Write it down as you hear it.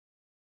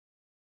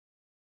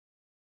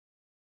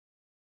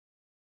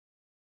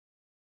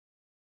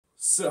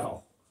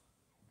So,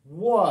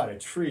 what a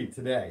treat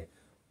today.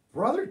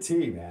 Brother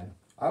T, man.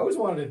 I always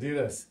wanted to do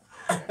this.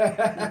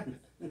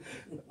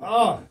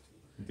 Oh,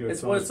 do it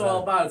It's so what much it's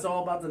all better. about. It's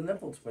all about the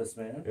nipple twist,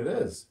 man. It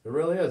is. It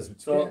really is.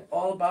 So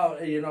all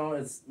about,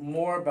 it's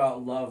more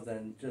about love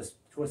than just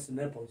twisting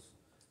nipples.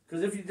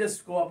 Because if you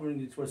just go up and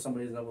you twist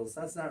somebody's nipples,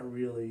 that's not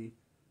really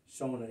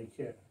showing that you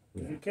care.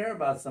 Yeah. If you care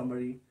about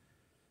somebody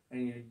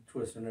and you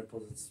twist their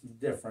nipples, it's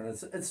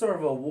different. It's sort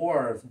of a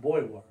war. It's a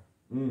boy war.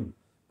 Mm.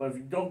 But if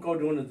you don't go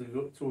doing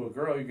it to a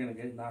girl, you're going to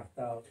get knocked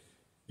out.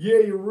 Yeah,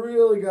 you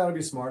really got to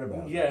be smart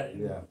about it.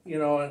 Yeah.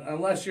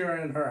 Unless you're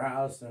in her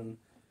house and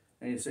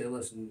you say,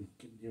 listen,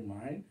 do you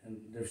mind?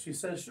 And if she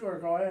says, sure,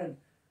 go ahead.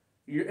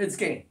 It's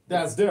game.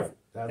 That's different.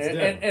 That's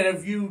different. And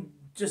if you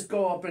just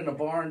go up in the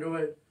bar and do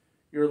it,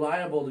 you're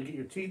liable to get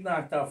your teeth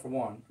knocked out for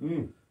one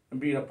and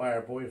beat up by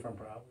her boyfriend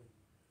probably.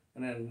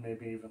 And then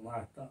maybe even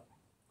locked up.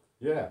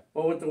 Yeah.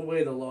 But with the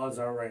way the laws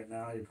are right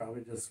now, you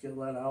probably just get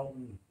let out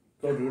and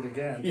go do it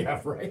again. Yeah,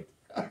 right.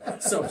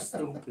 So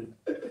stupid.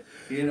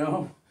 You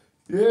know?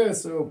 Yeah,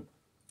 so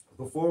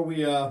before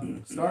we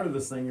started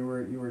this thing, you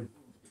were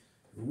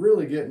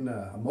really getting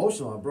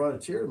emotional. It brought a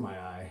tear to my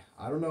eye.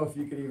 I don't know if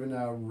you could even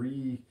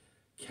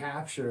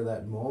recapture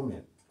that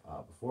moment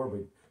before,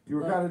 but you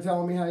were kind of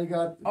telling me how you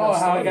got how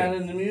started. I got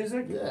into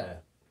music? Yeah.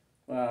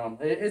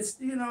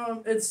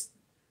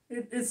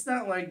 It's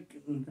not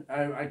like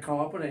I come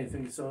up with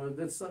anything, so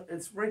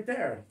it's right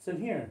there. It's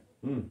in here.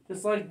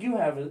 Just like you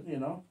have it,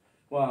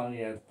 Well,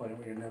 yeah, it's playing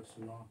with your nips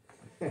and all.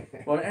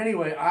 But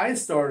anyway, I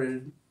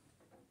started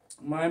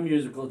my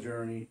musical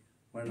journey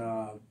when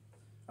I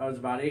was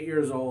about 8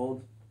 years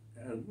old.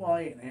 Well,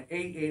 eight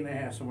and a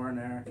half, somewhere in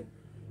there.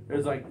 It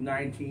was like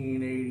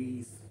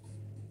 1980s.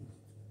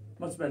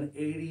 Must have been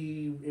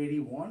 80,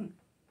 81.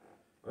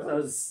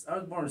 Well, So I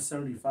was born in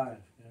 75.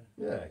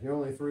 yeah, you're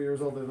only 3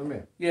 years older than me.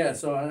 Yeah,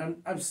 so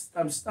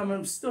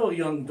I'm still a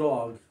young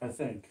dog, I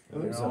think. I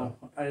think so.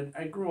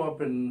 I grew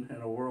up in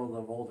a world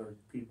of older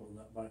people,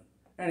 but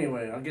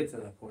anyway, I'll get to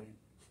that point.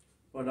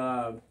 But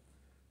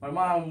my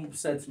mom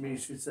said to me,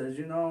 she says,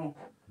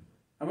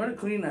 I'm gonna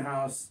clean the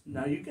house.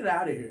 Now you get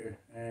out of here,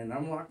 and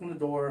I'm locking the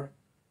door.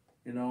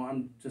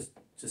 I'm just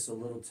a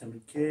little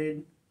timid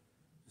kid,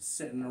 just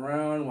sitting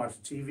around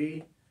watching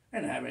TV. I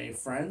didn't have any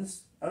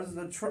friends. I was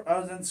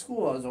in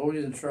school. I was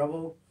always in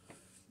trouble.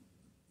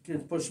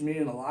 Kids pushing me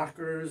in the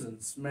lockers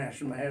and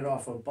smashing my head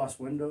off of bus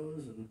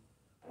windows and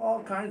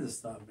all kinds of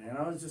stuff, man.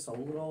 I was just a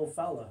little old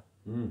fella.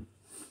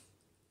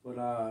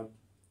 But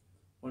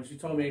when she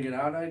told me to get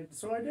out,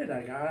 so I did.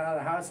 I got out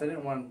of the house. I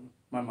didn't want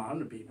my mom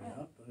to beat me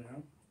up,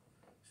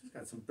 She's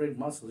got some big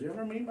muscles. You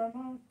ever meet my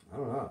mom? I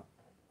don't know.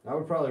 I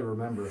would probably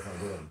remember if I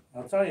did.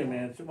 I'll tell you,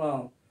 man. She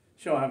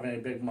don't have any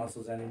big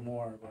muscles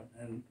anymore,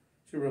 and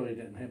she really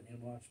didn't hit me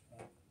much,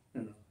 but.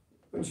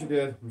 When she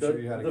did, I'm sure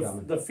you had it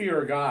coming. The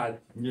fear of God.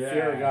 Yeah.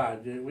 Fear of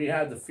God. We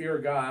had the fear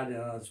of God in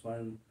us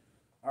when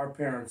our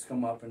parents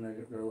come up and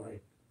they're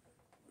like,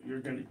 you're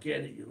going to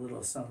get it, you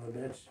little son of a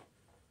bitch.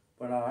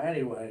 But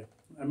anyway,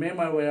 I made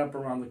my way up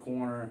around the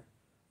corner,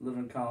 live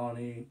in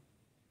Colony.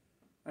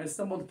 I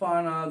stumbled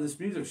upon this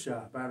music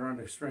shop,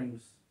 Adirondack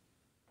Strings.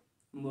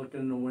 I'm looking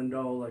in the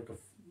window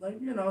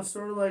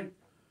sort of like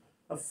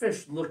a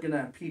fish looking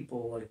at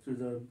people, like through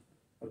the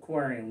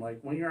aquarium. Like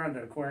when you're on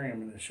the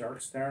aquarium and the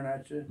shark's staring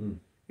at you,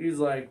 he's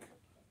like,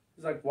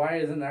 why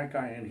isn't that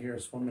guy in here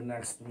swimming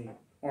next to me?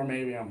 Or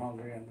maybe I'm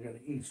hungry, I'm gonna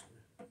eat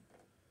you.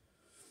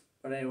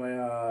 But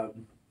anyway,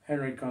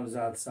 Henry comes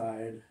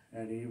outside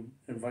and he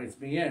invites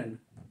me in.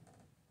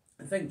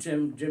 I think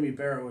Jimmy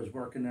Barrett was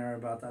working there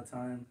about that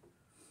time.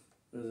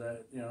 It was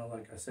that,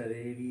 like I said,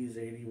 80s,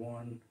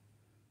 81.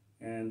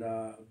 And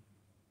I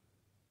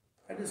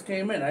just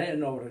came in. I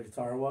didn't know what a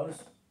guitar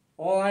was.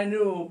 All I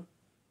knew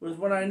was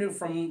what I knew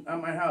from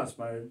at my house.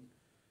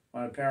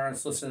 My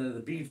parents listened to the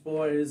Beach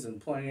Boys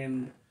and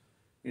playing,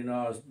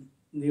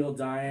 Neil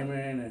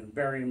Diamond and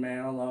Barry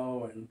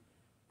Manilow and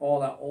all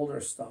that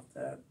older stuff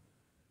that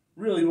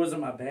really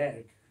wasn't my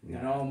bag.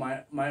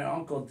 Yeah. My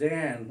Uncle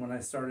Dan, when I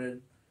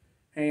started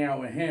hanging out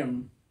with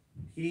him,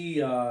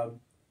 he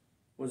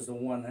was the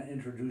one that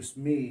introduced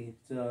me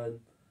to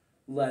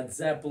Led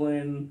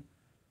Zeppelin,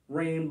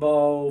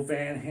 Rainbow,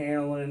 Van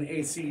Halen,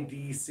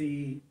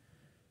 AC/DC,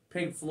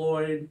 Pink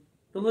Floyd.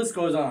 The list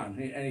goes on.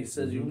 And he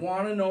says, you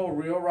want to know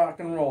real rock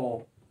and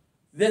roll,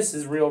 this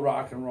is real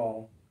rock and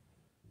roll.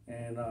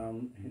 And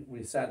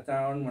we sat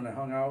down when I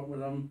hung out with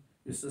him.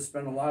 Used to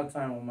spend a lot of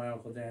time with my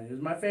Uncle Dan. He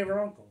was my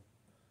favorite uncle.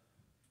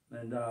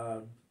 And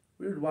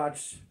we would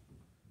watch,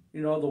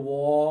 The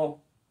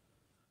Wall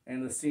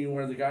and the scene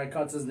where the guy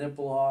cuts his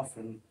nipple off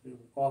and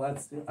all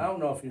that stuff. I don't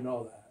know if you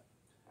know that.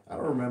 I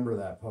don't remember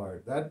that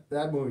part.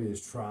 That movie is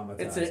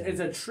traumatizing.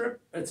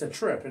 It's a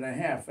trip and a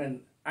half.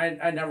 And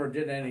I never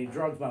did any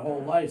drugs my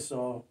whole life,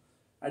 so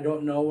I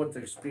don't know what the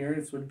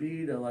experience would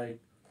be to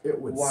it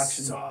would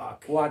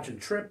suck. Watching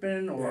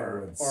tripping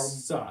or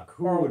suck.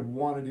 Who would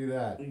want to do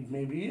that?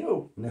 Maybe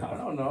you. No, I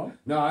don't know.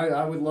 No,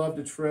 I would love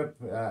to trip.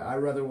 I'd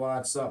rather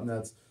watch something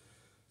that's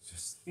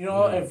just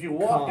if you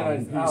walk calm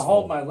and I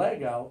hold my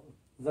leg out,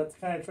 is that the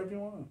kind of trip you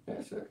want?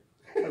 Yeah, sure.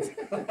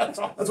 That's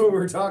what we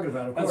were talking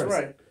about, of course. That's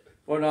right.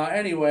 But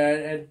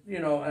anyway,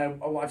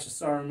 I watched the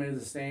song remains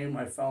the same.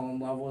 I fell in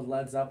love with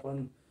Led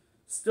Zeppelin.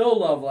 Still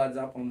love Led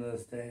Zeppelin to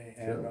this day.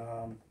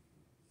 And,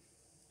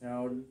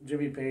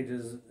 Jimmy Page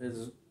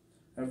is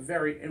a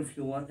very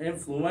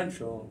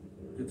influential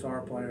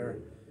guitar player.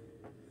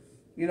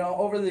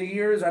 Over the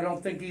years, I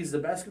don't think he's the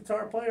best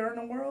guitar player in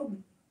the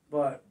world,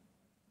 but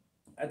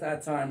at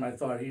that time, I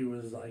thought he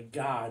was like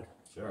God.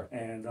 Sure.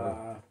 And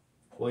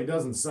well, he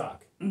doesn't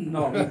suck.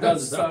 No, he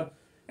doesn't suck.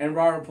 And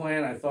Robert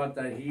Plant, I thought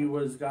that he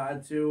was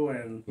God too,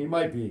 and he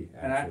might be.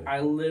 Actually. And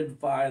I lived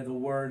by the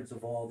words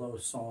of all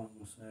those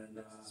songs, and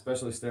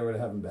especially "Stairway to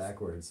Heaven"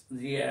 backwards.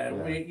 Yeah.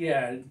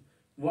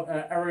 What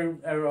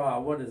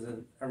is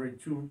it?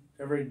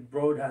 Every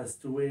road has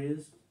two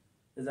ways.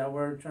 Is that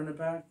where turn it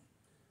back?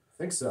 I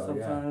think so.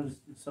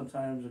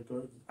 Sometimes it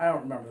goes. I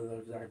don't remember the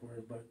exact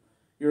word, but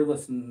you're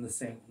listening to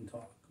Saint and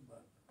talk.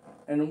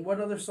 And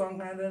what other song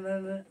had it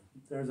in it?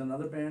 There's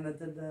another band that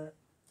did that.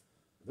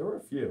 There were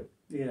a few.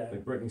 Yeah.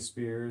 Like Britney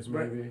Spears,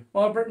 maybe.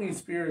 Well, Britney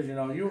Spears,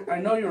 I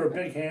know you were a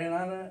big fan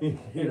on it.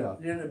 You're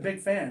a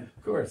big fan.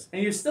 Of course.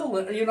 And you still,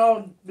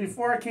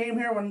 before I came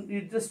here, when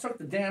you just took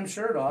the damn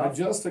shirt off. I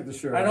just took the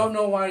shirt off. I don't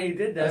know why you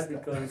did that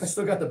because. I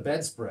still got the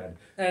bedspread.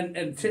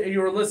 And you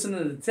were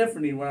listening to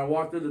Tiffany when I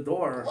walked through the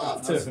door.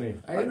 Love Tiffany.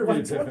 I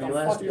interviewed Tiffany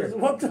last year.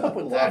 What's up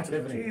with that?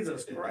 Tiffany.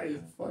 Jesus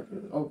Christ.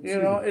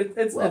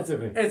 It's love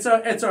Tiffany. It's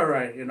all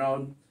right.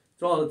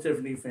 To all the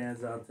Tiffany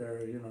fans out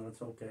there,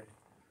 it's okay.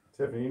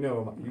 Tiffany,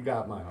 you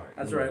got my heart.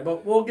 That's right.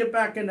 But we'll get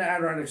back into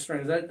Adirondack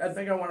Strings. I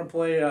think I want to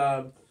play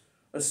a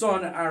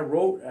song that I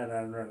wrote at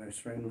Adirondack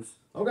Strings.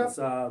 Okay.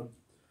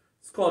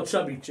 It's called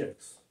Chubby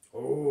Chicks.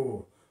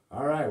 Oh,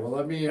 all right. Well,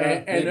 let me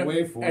make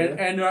way for you.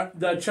 And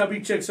the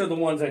Chubby Chicks are the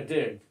ones I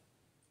dig.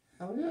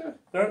 Hell yeah.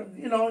 They're,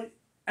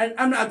 and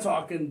I'm not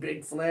talking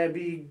big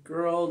flabby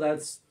girl.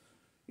 That's,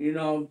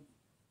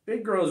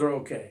 big girls are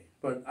okay.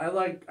 But I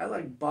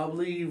like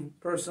bubbly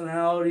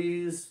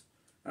personalities.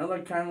 I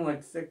like kind of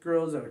like thick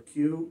girls that are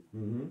cute.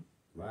 Mm-hmm.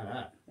 Why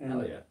not? And,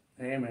 hell yeah.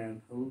 Hey,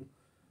 man. A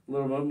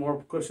little bit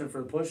more cushion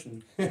for the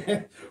pushing.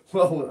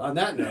 Well, on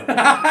that note.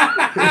 Got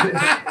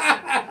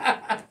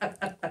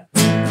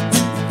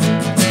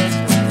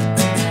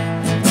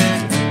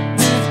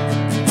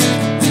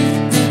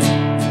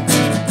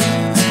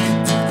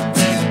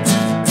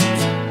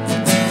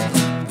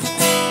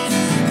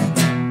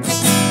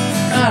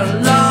a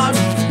large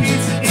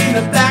pizza in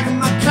the back of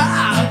my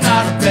car.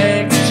 Got a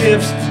bag of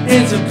chips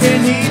and some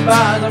candy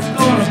bars. I'm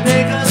gonna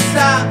make a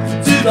stop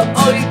to the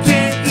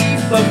all-you-can-eat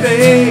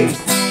buffet.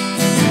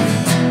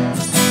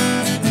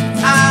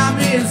 I'm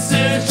in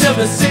search of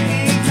a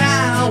singing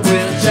cow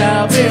with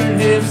childbearing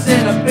hips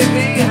and a big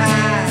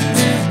behind.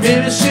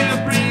 Maybe she'll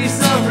bring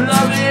some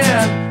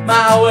loving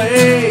my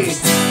way.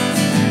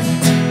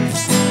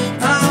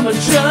 I'm a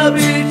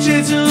chubby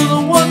chick to the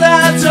one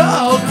that I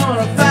talk.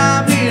 Gonna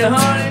find me a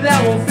honey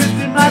that will fit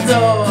through my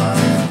door.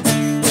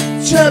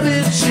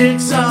 Chubby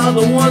chicks are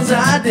the ones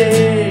I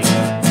dig.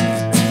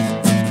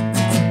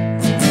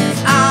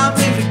 I'm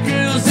into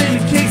girls into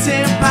cakes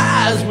and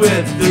pies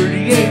with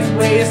 38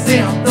 waist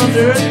and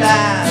thunder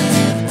thighs.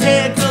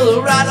 Hey,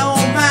 Colorado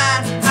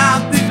mine,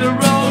 I picked the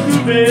wrong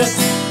groovy.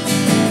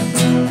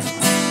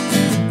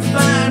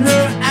 Find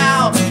her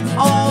out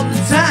all the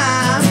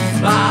time.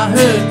 Buy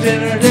her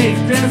dinner, they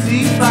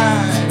fancy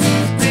fine.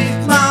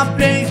 Make my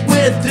bank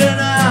with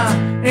dinner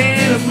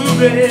and a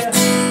movie.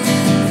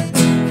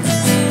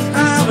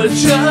 I'm a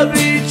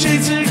chubby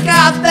chick, so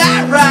got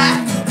that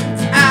right.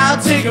 I'll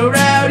take her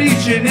out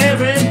each and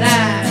every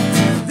night.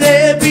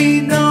 There'll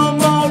be no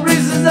more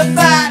reasons to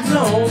fight,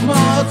 no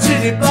more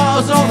titty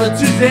balls on a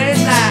Tuesday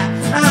night.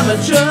 I'm a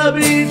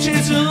chubby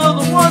chick, so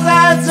the ones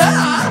I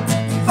talk.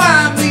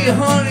 Find me a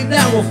honey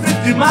that will fit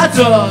through my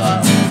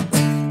door.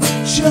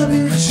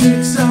 Chubby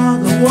chicks are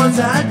the ones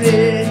I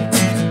dig.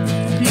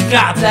 You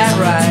got that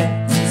right.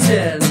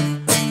 Said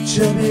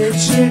chubby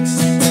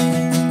chicks.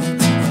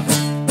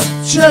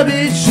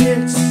 Chubby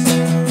chicks.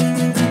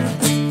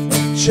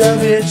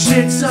 Chubby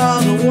chicks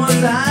are the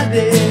ones I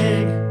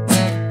dig.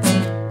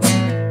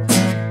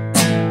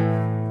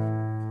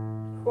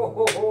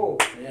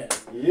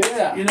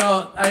 Yeah.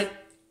 I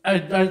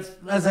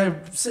as I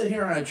sit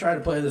here and I try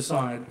to play the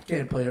song, I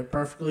can't play it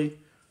perfectly.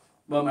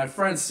 But my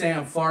friend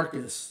Sam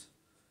Farkas,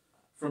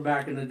 from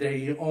back in the day,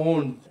 he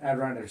owned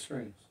Adirondack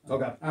Strings.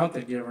 Okay. I don't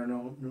think you ever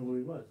knew who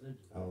he was, did you?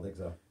 I don't think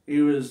so.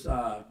 He was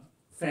a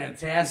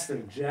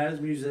fantastic jazz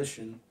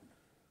musician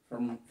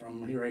from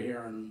right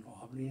here in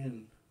Albany,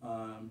 and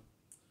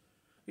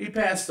he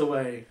passed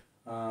away.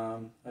 I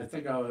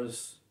think I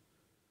was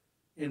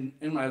in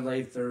my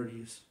late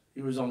 30s.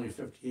 He was only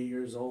 58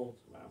 years old.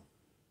 Wow.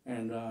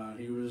 And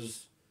he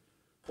was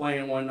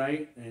playing one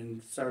night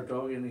and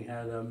Saratoga, and he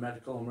had a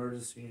medical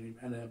emergency, and he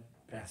ended up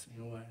passing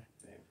away.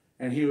 Damn.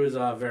 And he was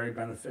very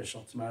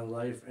beneficial to my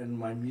life and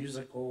my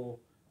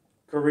musical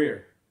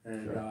career.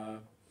 And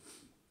Sure.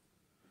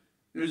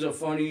 He was a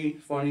funny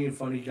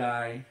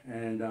guy,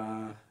 and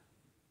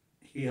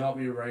he helped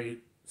me write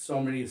so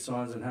many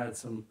songs and had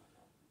some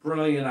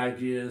brilliant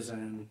ideas.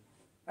 And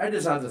I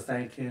just have to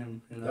thank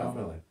him. You know?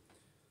 Definitely.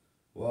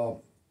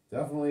 Well,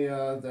 definitely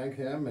thank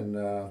him, and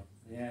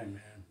yeah, man.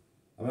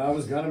 I mean, I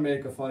was gonna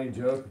make a funny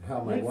joke of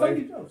how my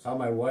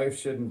wife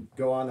shouldn't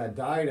go on that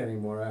diet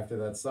anymore after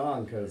that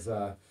song, because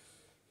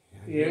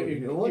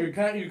you're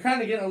kind of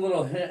getting a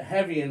little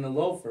heavy in the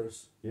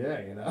loafers. Yeah,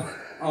 you know.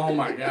 Oh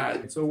my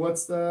God. So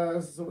what's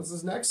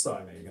this next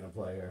song that you're gonna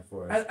play here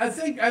for us? I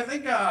think I'm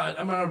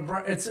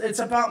gonna. It's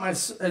about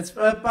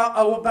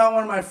about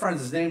one of my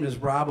friends. His name is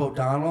Rob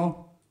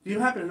O'Donnell. Do you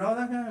happen to know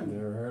that guy?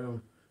 Never heard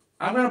him.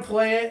 I'm gonna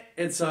play it.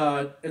 It's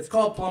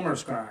called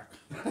Plumber's Crack.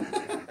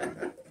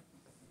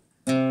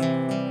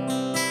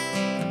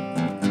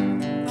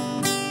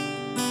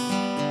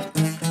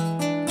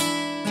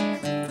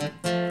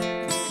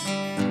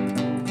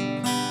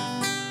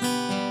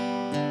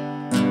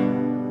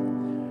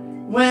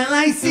 Well,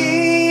 I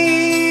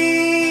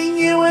sing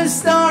you a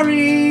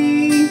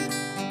story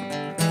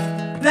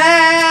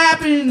that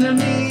happened to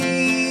me.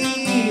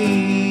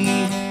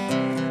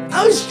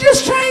 I was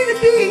just trying to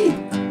be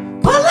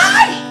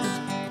polite,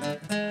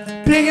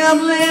 picking up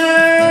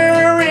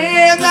litter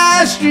in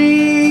the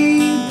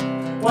street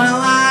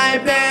while I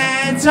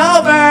bent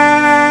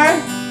over,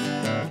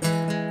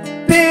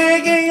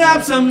 picking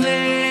up some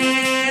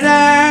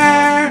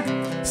litter.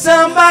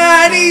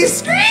 Somebody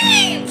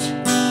screamed,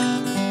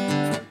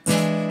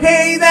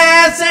 "Hey,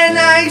 that's a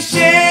nice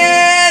shitter."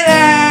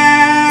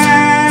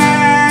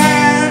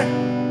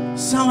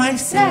 So I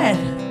said,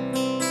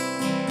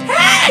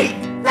 "Hey,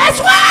 that's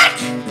whack."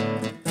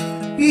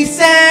 He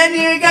said,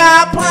 "You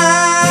got plumber's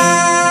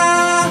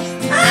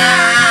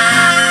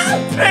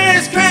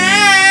crack."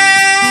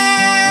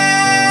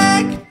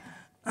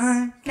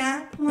 I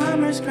got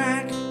plumber's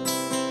crack.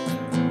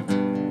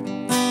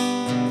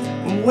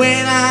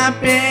 When I'm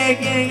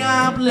picking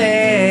up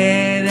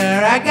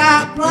litter, I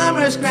got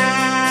plumber's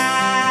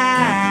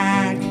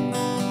crack.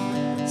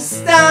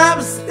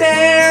 Stop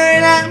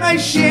staring at my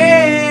shitter.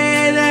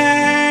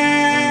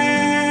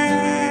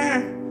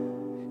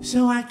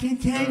 So I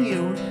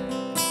continued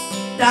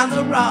down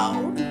the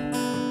road.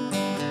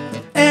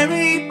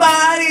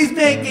 Everybody's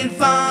making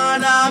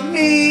fun of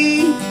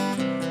me,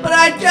 but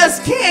I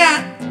just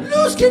can't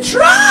lose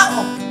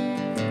control,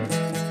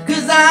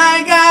 'cause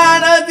I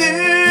got a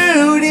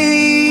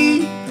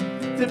duty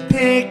to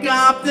pick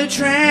up the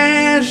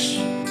trash.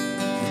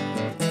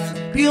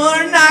 People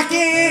are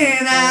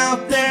knocking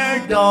out their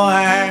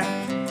door,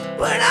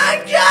 but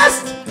I'm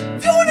just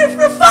doing it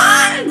for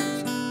fun,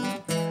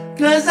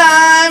 'cause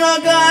I'm a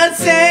good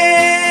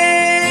saint.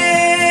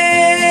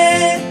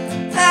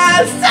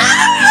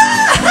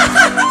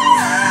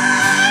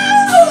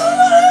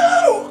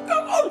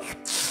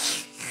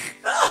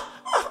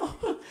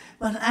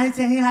 But I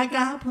think I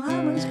got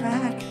plumber's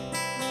crack.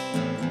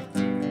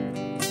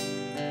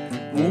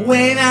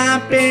 When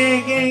I'm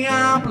picking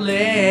up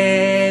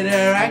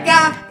litter, I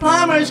got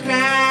plumber's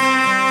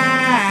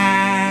crack.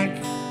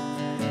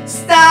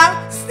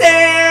 Stop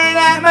staring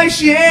at my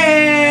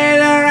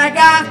shitter, I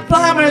got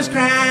plumber's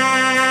crack.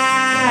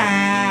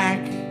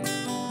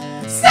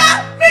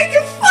 Stop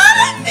making fun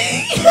of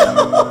me.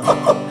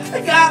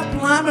 I got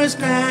plumber's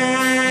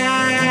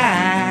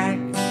crack.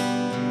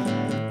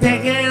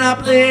 Picking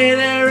up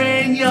litter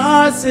in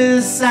your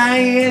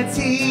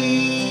society.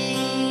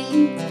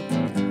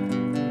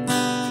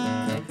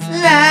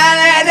 La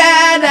da da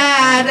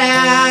da da.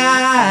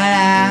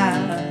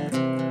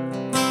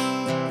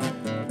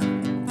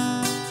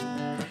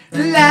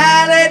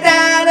 La da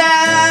da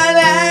da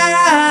da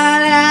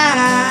da.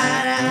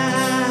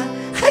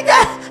 I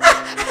got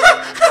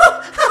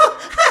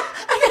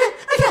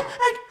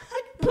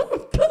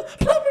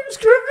plumber's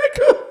crack.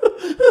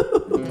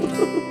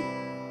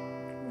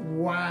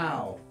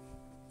 Wow.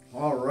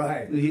 All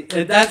right.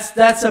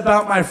 That's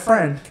about my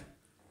friend.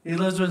 He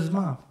lives with his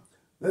mom.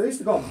 They used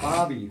to call him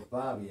Bobby,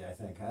 I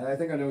think. I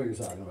think I know what you're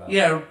talking about.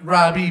 Yeah,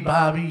 Bobby,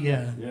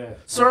 yeah. Yeah.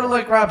 Sort of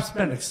like Rob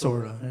Spinnick,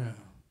 sort of, yeah.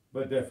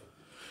 But different.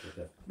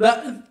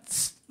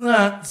 That's,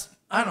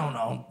 I don't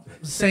know,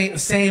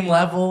 same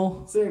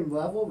level. Same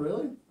level,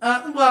 really?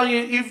 Well,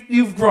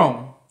 you've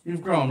grown.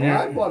 You've grown.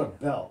 Well, I bought a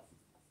belt.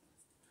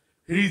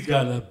 He's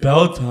got a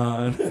belt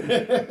on.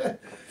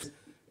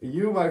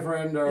 You, my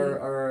friend,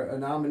 are a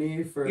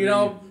nominee for the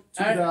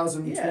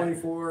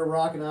 2024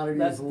 Rockin'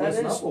 Oddities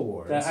Listen Up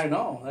Awards. I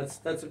know.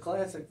 That's a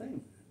classic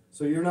thing.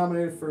 So you're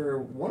nominated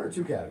for one or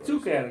two categories?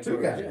 Two categories.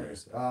 Two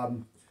categories. Yeah.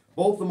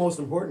 Both the most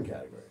important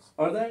categories.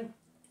 Are they?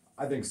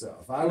 I think so.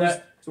 If I was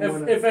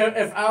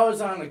if I was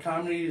on the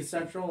Comedy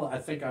Central, I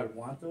think I'd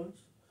want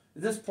those.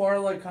 Is this part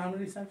of like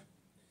Comedy Central?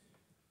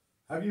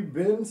 Have you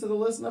been to the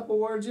Listen Up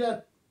Awards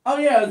yet? Oh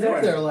yeah, I was you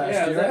were there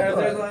last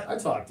year. I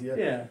talked to you.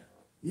 Yeah.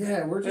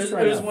 Yeah, we're just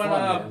trying to have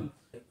fun,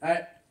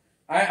 man.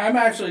 I'm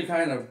actually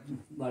kind of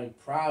like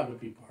proud to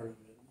be part of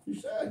it. You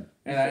should.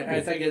 And I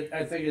think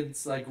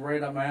it's like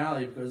right up my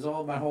alley, because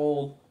all my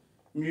whole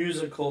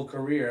musical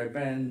career I've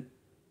been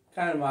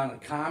kind of on a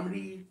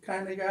comedy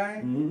kind of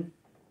guy. Mm-hmm.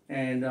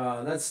 And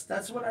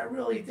that's what I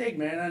really dig,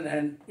 man.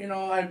 And you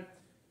know,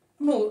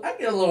 I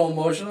get a little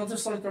emotional,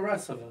 just like the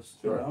rest of us,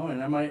 Sure. you know.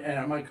 And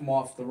I might come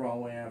off the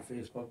wrong way on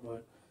Facebook,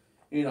 but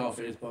you know,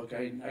 Facebook,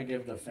 I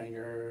give the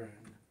finger.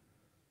 And,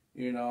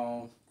 you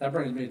know, that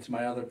brings me to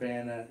my other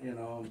band that I'm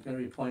going to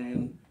be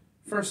playing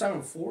first time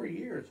in 4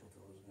 years with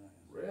those guys.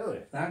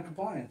 Really?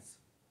 Non-compliance.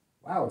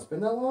 Wow, it's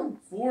been that long?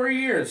 4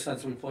 years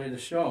since we played the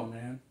show,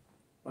 man.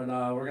 But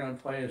we're going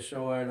to play a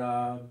show at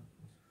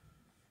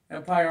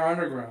Empire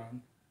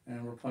Underground,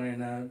 and we're playing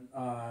that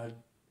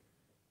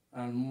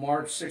on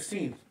March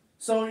 16th.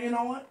 So, you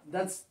know what?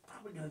 That's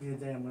probably going to be a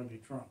day I'm going to be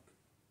drunk.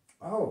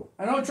 Oh.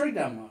 I don't drink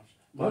that much.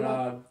 But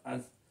Okay.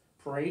 on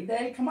parade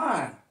day, come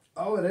on.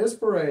 Oh, it is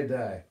parade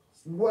day.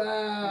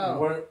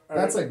 Wow.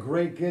 That's a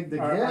great gig to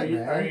get,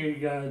 man. Are you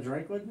going to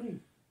drink with me?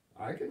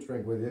 I can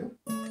drink with you.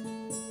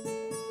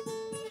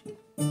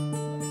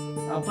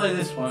 I'll play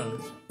this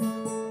one.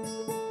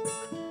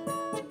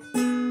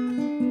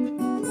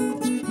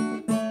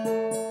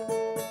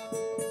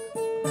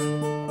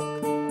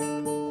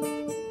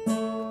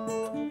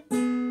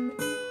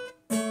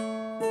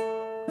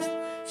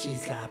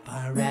 She's got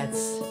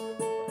barrettes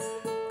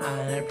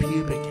on her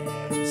pubic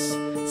hairs,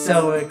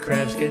 so her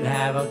cribs could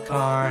have a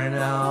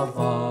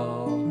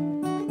carnival.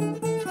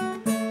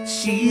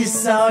 She's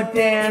so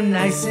damn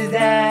nice to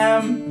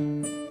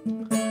them,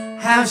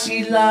 how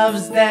she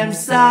loves them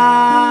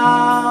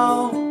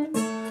so.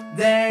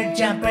 They're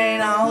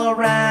jumping all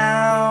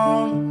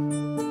around,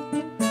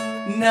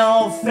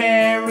 no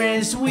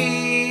Ferris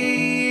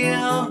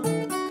wheel.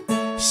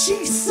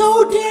 She's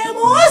so damn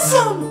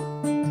awesome,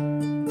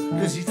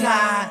 'cause she's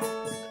got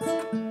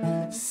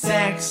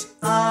sex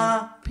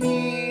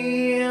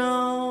appeal.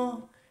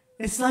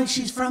 It's like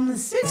she's from the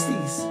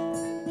 60s,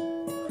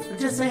 or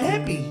just a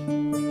hippie.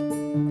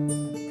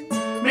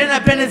 Man, I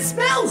bet it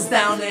smells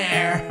down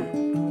there.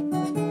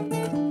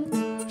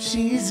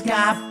 She's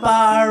got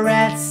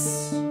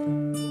barrettes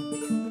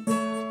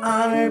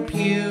on her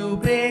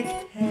pubic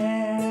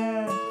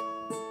hair.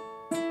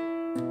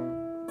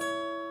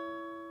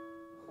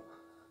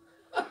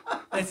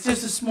 It's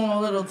just a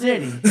small little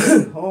ditty.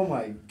 Oh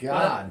my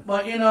God.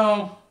 But you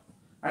know,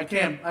 I'm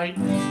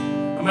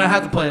gonna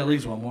have to play at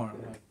least one more.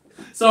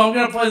 So I'm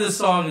gonna play this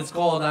song. It's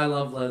called "I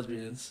Love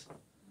Lesbians."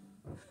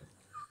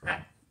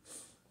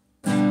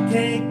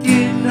 Can't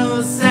get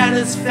no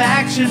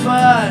satisfaction,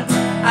 but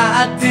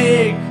I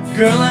dig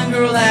girl on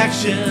girl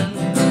action.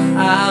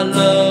 I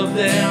love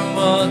them,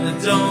 but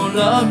they don't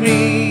love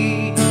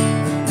me.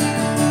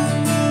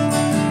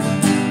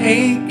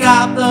 Ain't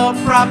got the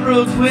proper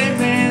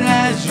equipment,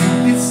 as you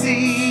can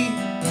see.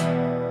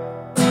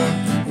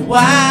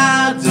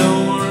 Why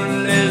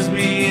don't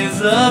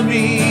lesbians love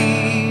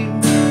me?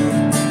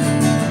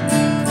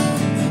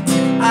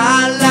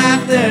 I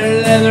like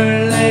their leather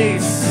and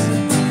lace.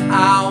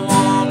 I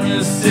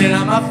wanna sit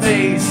on my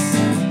face.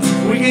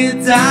 We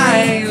can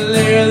die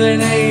later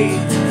than 8.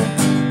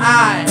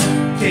 I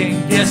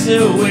can't guess the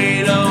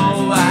weight.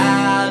 Oh,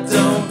 why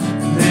don't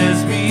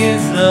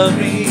lesbians love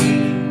me?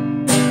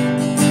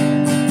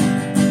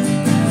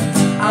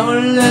 I'm a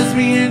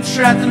lesbian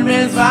trapped in a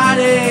man's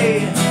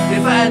body.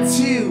 If I had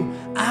to,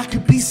 I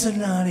could be so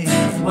naughty.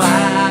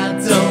 Why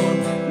don't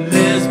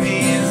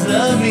lesbians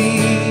love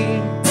me?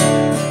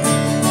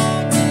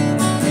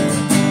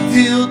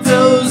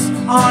 Dildos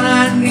aren't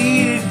I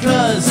needed,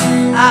 'cause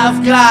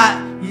I've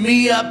got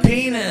me a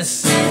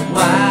penis.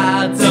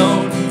 Why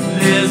don't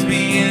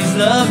lesbians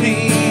love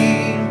me?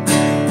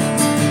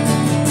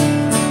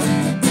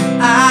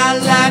 I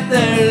like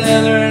their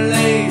leather and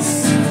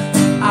lace.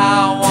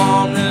 I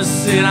wanna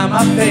sit on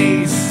my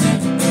face.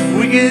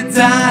 We could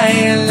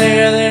die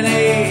later than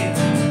 8.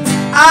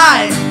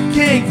 I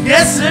can't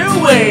guess their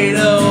weight.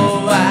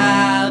 Oh,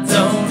 why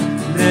don't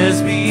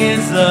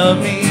lesbians love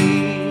me?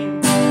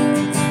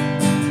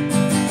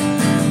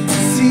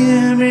 See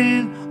them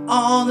in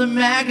all the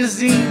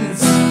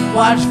magazines,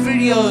 watch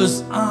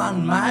videos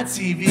on my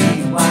TV.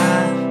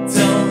 Why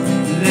don't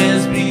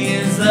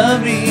lesbians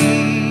love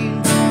me?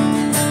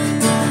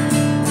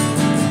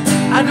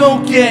 I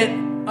don't get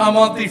a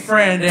monthly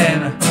friend,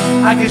 and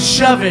I can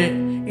shove it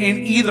in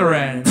either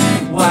end.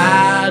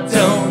 Why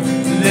don't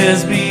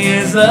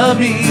lesbians love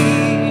me?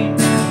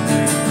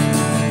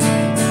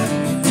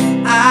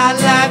 I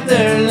like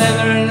their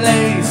leather and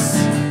lace.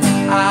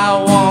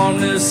 I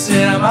wanna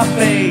sit on my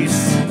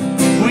face.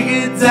 We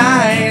could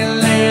die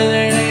later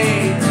than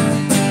 8.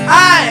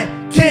 I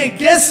can't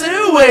guess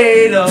their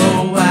weight.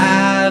 Oh,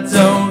 why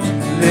don't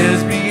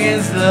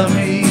lesbians love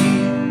me?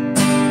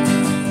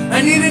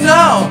 I need to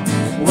know,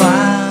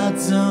 why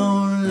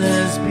don't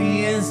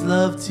lesbians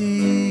love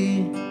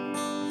tea?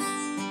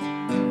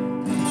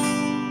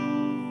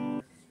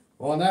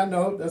 Well, on that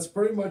note, that's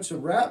pretty much a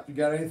wrap. You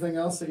got anything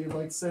else that you'd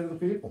like to say to the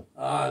people?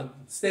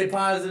 Stay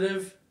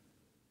positive,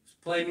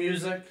 play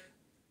music,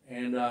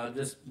 and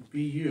just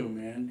be you,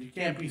 man. You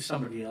can't be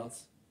somebody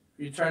else.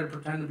 If you try to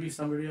pretend to be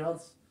somebody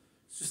else,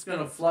 it's just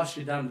gonna flush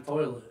you down the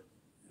toilet,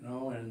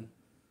 and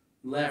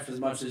laugh as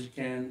much as you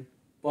can.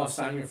 Bust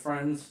on your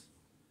friends.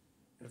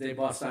 If they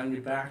bust on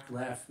you back,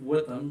 laugh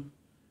with them.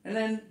 And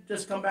then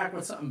just come back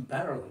with something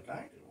better like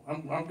I do.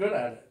 I'm good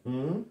at it.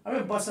 Mm-hmm. I've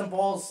been busting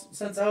balls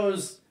since I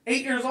was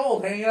 8 years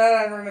old, hanging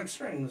out on a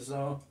string.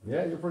 So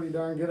Yeah, you're pretty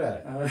darn good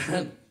at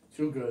it.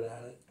 too good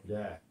at it.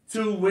 Yeah.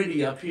 Too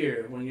witty up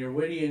here. When you're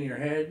witty in your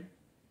head,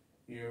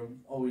 you'll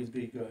always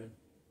be good.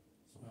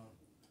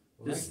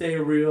 So just stay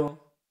real.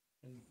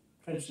 And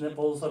pinch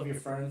nipples of your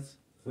friends.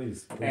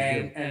 Please.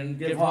 And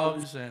give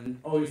hugs and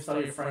always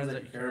tell your friends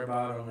that you care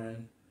about them,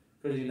 and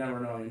because you never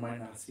know, you might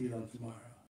not see them tomorrow.